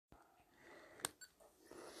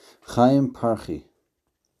Chaim Parchi.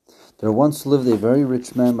 There once lived a very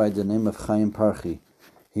rich man by the name of Chaim Parchi.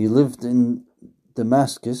 He lived in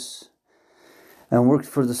Damascus and worked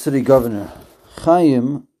for the city governor.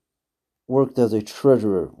 Chaim worked as a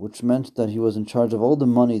treasurer, which meant that he was in charge of all the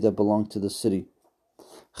money that belonged to the city.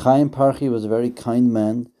 Chaim Parchi was a very kind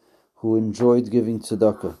man who enjoyed giving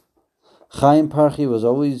tzedakah. Chaim Parchi was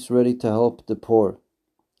always ready to help the poor.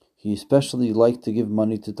 He especially liked to give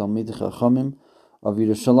money to Talmidei Chachamim of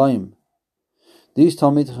Yerushalayim. These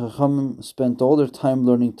Talmidei Chachamim spent all their time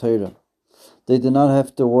learning Torah. They did not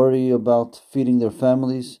have to worry about feeding their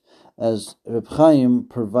families, as Reb Chaim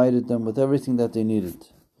provided them with everything that they needed.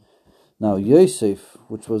 Now Yosef,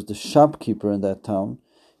 which was the shopkeeper in that town,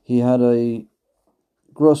 he had a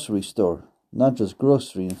grocery store. Not just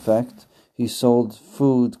grocery, in fact. He sold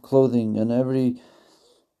food, clothing, and every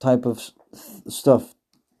type of stuff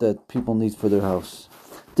that people need for their house.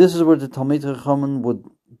 This is where the Talmidei Chachamim would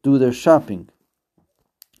do their shopping.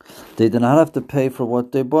 They did not have to pay for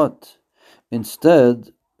what they bought.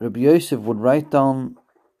 Instead, Rabbi Yosef would write down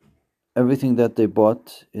everything that they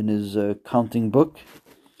bought in his counting book,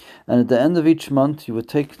 and at the end of each month, he would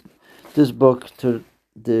take this book to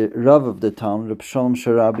the Rav of the town, Reb Shalom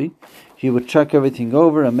Sharabi. He would check everything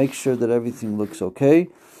over and make sure that everything looks okay.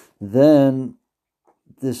 Then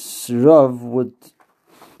this Rav would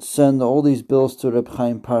send all these bills to Reb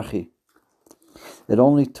Chaim Parchi. It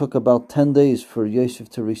only took about 10 days for Yosef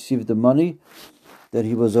to receive the money that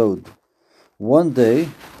he was owed. One day,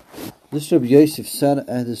 this Reb Yosef sat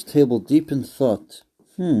at his table deep in thought.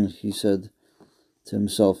 He said to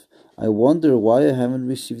himself, I wonder why I haven't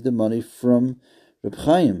received the money from Reb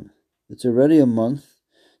Chaim. It's already a month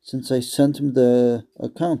since I sent him the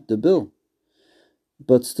account, the bill.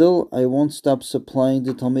 But still, I won't stop supplying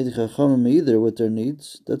the Talmidei Chachamim either with their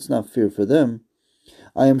needs. That's not fair for them.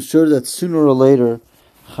 I am sure that sooner or later,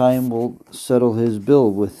 Chaim will settle his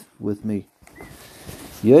bill with me.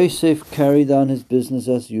 Yosef carried on his business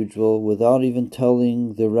as usual without even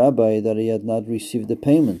telling the rabbi that he had not received the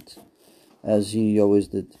payment, as he always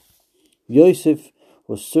did. Yosef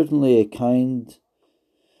was certainly a kind,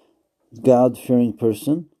 God-fearing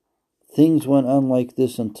person. Things went on like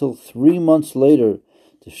this until 3 months later,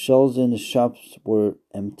 the shelves in his shops were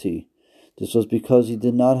empty. This was because he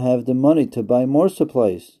did not have the money to buy more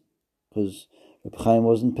supplies, because Reb Chaim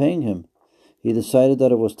wasn't paying him. He decided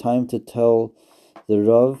that it was time to tell the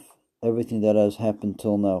Rav everything that has happened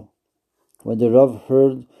till now. When the Rav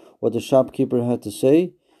heard what the shopkeeper had to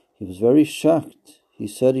say, he was very shocked. He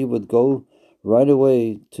said he would go right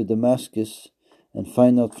away to Damascus and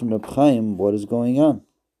find out from Reb Chaim what is going on.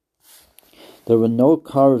 There were no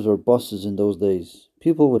cars or buses in those days.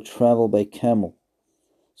 People would travel by camel,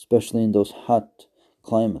 especially in those hot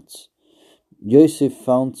climates. Yosef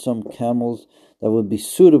found some camels that would be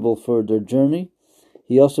suitable for their journey.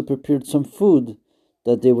 He also prepared some food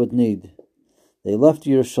that they would need. They left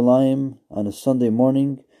Yerushalayim on a Sunday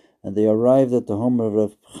morning, and they arrived at the home of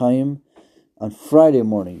Reb Chaim on Friday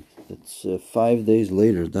morning. It's 5 days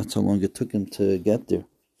later. That's how long it took him to get there.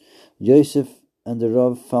 Yosef and the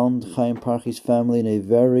Rav found Chaim Parchi's family in a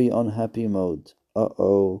very unhappy mode.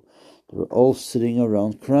 They were all sitting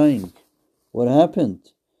around crying. What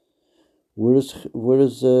happened? Where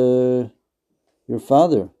is your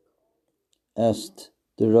father? Asked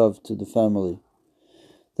the Rav to the family.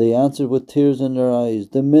 They answered with tears in their eyes.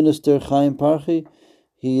 The minister Chaim Parchi,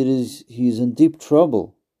 he is in deep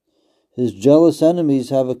trouble. His jealous enemies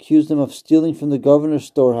have accused him of stealing from the governor's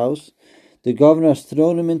storehouse. The governor has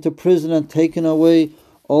thrown him into prison and taken away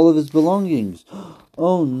all of his belongings.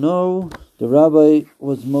 Oh no! The rabbi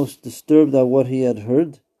was most disturbed at what he had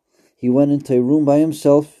heard. He went into a room by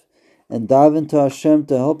himself and davened to Hashem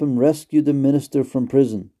to help him rescue the minister from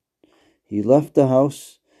prison. He left the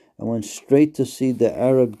house and went straight to see the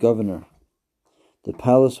Arab governor. The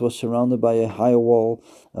palace was surrounded by a high wall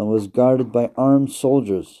and was guarded by armed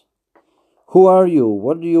soldiers. Who are you?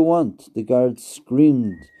 What do you want? The guards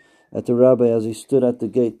screamed at the rabbi as he stood at the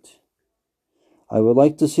gate. I would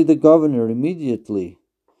like to see the governor immediately,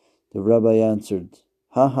 the rabbi answered.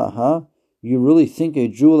 Ha ha ha, you really think a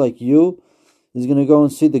Jew like you is going to go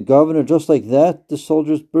and see the governor just like that? The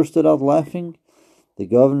soldiers bursted out laughing. The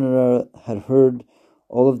governor had heard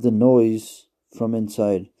all of the noise from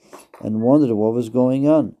inside and wondered what was going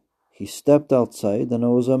on. He stepped outside and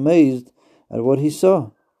was amazed at what he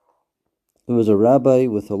saw. It was a rabbi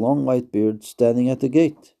with a long white beard standing at the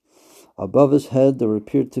gate. Above his head there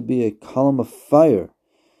appeared to be a column of fire.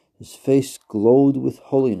 His face glowed with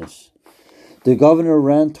holiness. The governor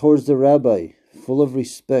ran towards the rabbi, full of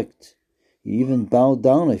respect. He even bowed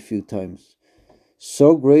down a few times.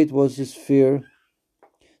 So great was his fear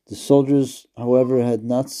The soldiers, however, had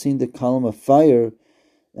not seen the column of fire,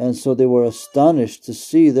 and so they were astonished to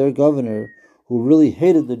see their governor, who really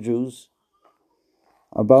hated the Jews,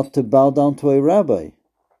 about to bow down to a rabbi.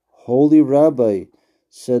 "Holy Rabbi,"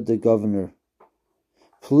 said the governor,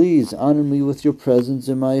 "please honor me with your presence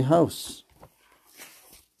in my house."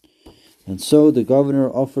 And so the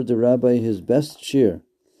governor offered the rabbi his best cheer,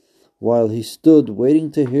 while he stood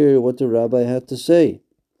waiting to hear what the rabbi had to say.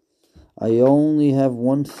 "I only have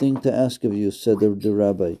one thing to ask of you," said the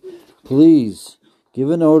rabbi. "Please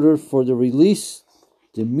give an order for the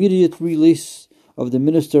immediate release of the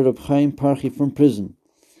minister of Chaim Parchi from prison.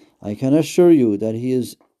 I can assure you that he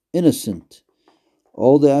is innocent.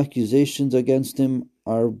 All the accusations against him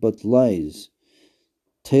are but lies,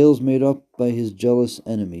 tales made up by his jealous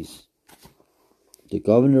enemies." The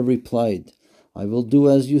governor replied, "I will do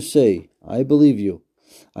as you say. I believe you.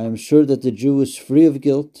 I am sure that the Jew is free of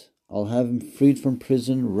guilt. I'll have him freed from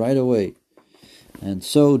prison right away." And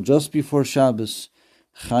so, just before Shabbos,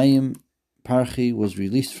 Chaim Parchi was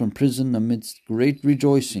released from prison amidst great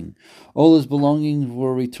rejoicing. All his belongings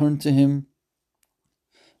were returned to him.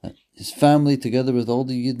 His family, together with all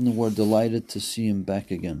the Yidden, were delighted to see him back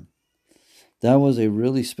again. That was a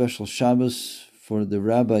really special Shabbos for the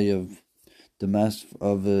rabbi from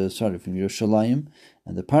Yerushalayim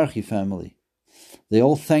and the Parchi family. They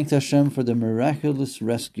all thanked Hashem for the miraculous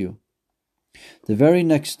rescue. The very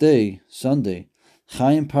next day, Sunday,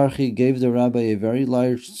 Chaim Parchi gave the rabbi a very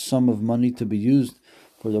large sum of money to be used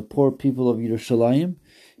for the poor people of Yerushalayim.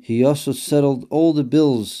 He also settled all the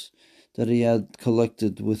bills that he had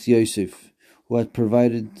collected with Yosef, who had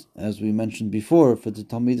provided, as we mentioned before, for the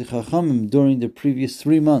Talmidei Chachamim during the previous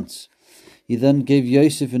 3 months. He then gave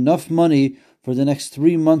Yosef enough money for the next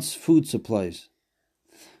 3 months' food supplies.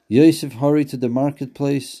 Yosef hurried to the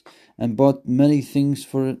marketplace and bought many things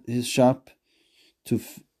for his shop to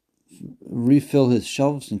refill his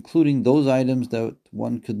shelves, including those items that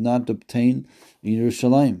one could not obtain in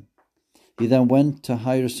Yerushalayim. He then went to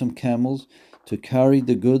hire some camels to carry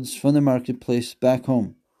the goods from the marketplace back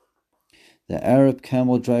home. The Arab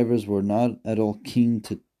camel drivers were not at all keen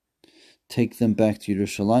to take them back to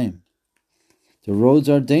Yerushalayim. "The roads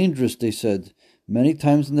are dangerous," they said. "Many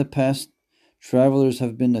times in the past, travelers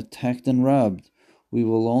have been attacked and robbed. We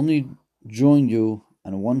will only join you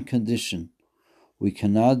on one condition. We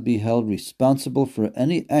cannot be held responsible for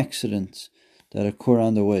any accidents that occur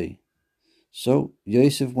on the way." So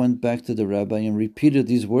Yosef went back to the rabbi and repeated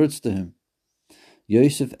these words to him.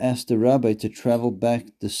 Yosef asked the rabbi to travel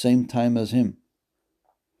back the same time as him,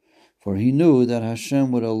 for he knew that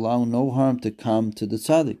Hashem would allow no harm to come to the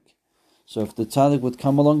tzaddik. So if the tzaddik would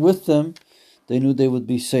come along with them, they knew they would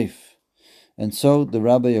be safe. And so the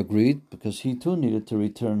rabbi agreed, because he too needed to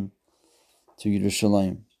return to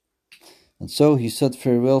Yerushalayim. And so he said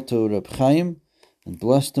farewell to Reb Chaim and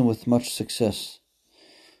blessed him with much success.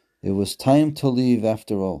 It was time to leave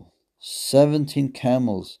after all. 17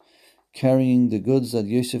 camels carrying the goods that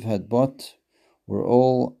Yosef had bought were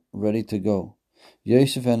all ready to go.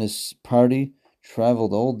 Yosef and his party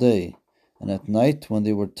traveled all day, and at night, when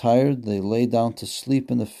they were tired, they lay down to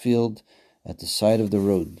sleep in the field at the side of the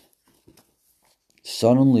road.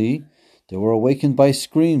 Suddenly, they were awakened by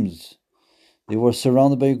screams. They were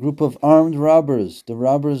surrounded by a group of armed robbers. The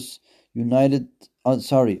robbers untied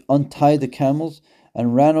the camels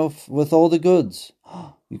and ran off with all the goods.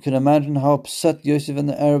 You can imagine how upset Yosef and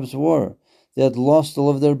the Arabs were. They had lost all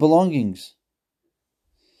of their belongings.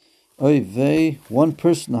 Oy vey, one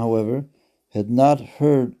person, however, had not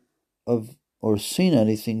heard of or seen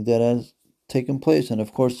anything that has taken place. And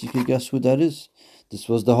of course, you can guess who that is. This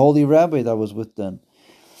was the holy rabbi that was with them.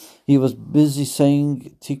 He was busy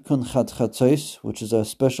saying Tikkun Chatzos, which is a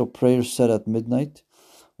special prayer said at midnight.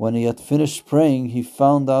 When he had finished praying, he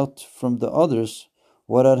found out from the others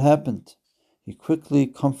what had happened. He quickly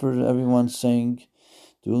comforted everyone, saying,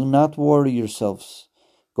 "Do not worry yourselves.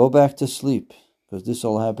 Go back to sleep, because this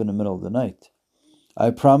all happened in the middle of the night.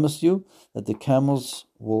 I promise you that the camels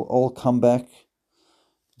will all come back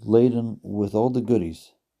laden with all the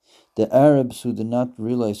goodies." The Arabs, who did not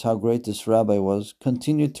realize how great this rabbi was,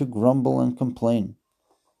 continued to grumble and complain.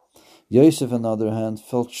 Yosef, on the other hand,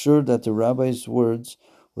 felt sure that the rabbi's words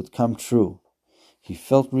would come true. He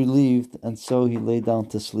felt relieved, and so he lay down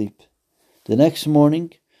to sleep. The next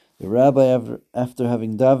morning, the rabbi, after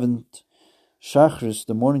having davened Shachris,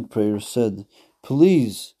 the morning prayer, said,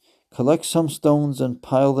 "Please collect some stones and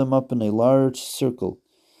pile them up in a large circle,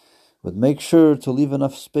 but make sure to leave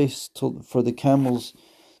enough space for the camels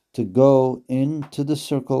to go into the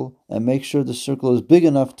circle, and make sure the circle is big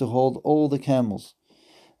enough to hold all the camels.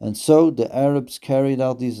 And so the Arabs carried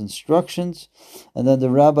out these instructions, and then the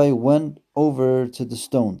rabbi went over to the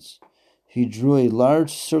stones. He drew a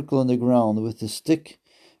large circle in the ground with his stick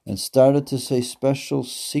and started to say special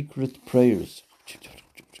secret prayers.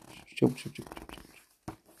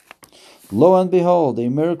 Lo and behold, a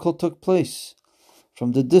miracle took place.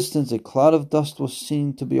 From the distance, a cloud of dust was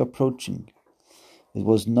seen to be approaching. It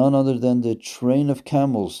was none other than the train of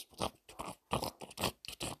camels,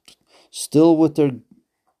 still with their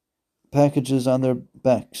packages on their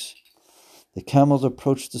backs. The camels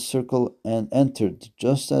approached the circle and entered,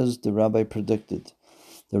 just as the rabbi predicted.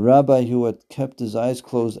 The rabbi, who had kept his eyes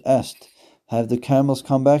closed, asked, "Have the camels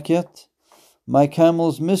come back yet?" "My camel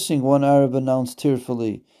is missing," one Arab announced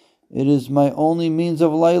tearfully. "It is my only means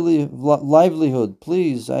of livelihood.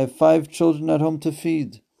 Please, I have 5 children at home to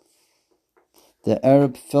feed." The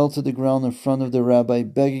Arab fell to the ground in front of the rabbi,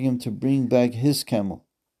 begging him to bring back his camel.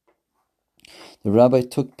 The rabbi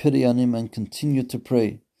took pity on him and continued to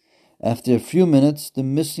pray. After a few minutes, the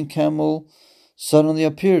missing camel suddenly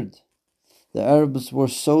appeared. The Arabs were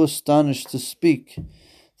so astonished to speak.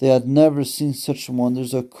 They had never seen such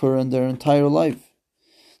wonders occur in their entire life.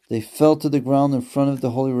 They fell to the ground in front of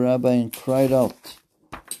the holy rabbi and cried out,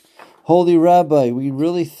 "Holy Rabbi, we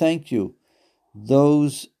really thank you.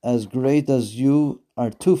 Those as great as you are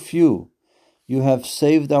too few. You have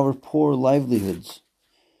saved our poor livelihoods,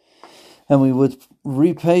 and we would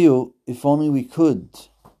repay you if only we could.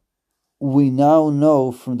 We now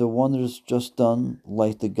know from the wonders just done,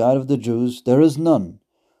 like the God of the Jews, there is none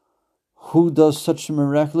who does such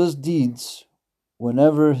miraculous deeds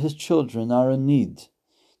whenever his children are in need."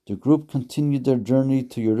 The group continued their journey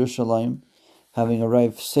to Jerusalem. Having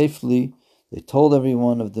arrived safely, they told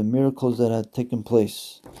everyone of the miracles that had taken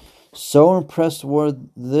place. So impressed were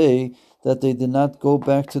they that they did not go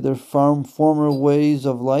back to their former ways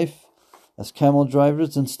of life as camel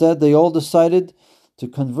drivers. Instead, they all decided to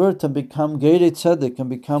convert and become Geirei Tzedek and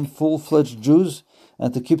become full-fledged Jews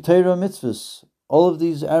and to keep Torah mitzvahs. All of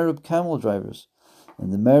these Arab camel drivers.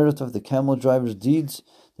 And the merit of the camel drivers' deeds,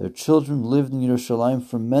 their children lived in Yerushalayim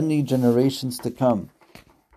for many generations to come.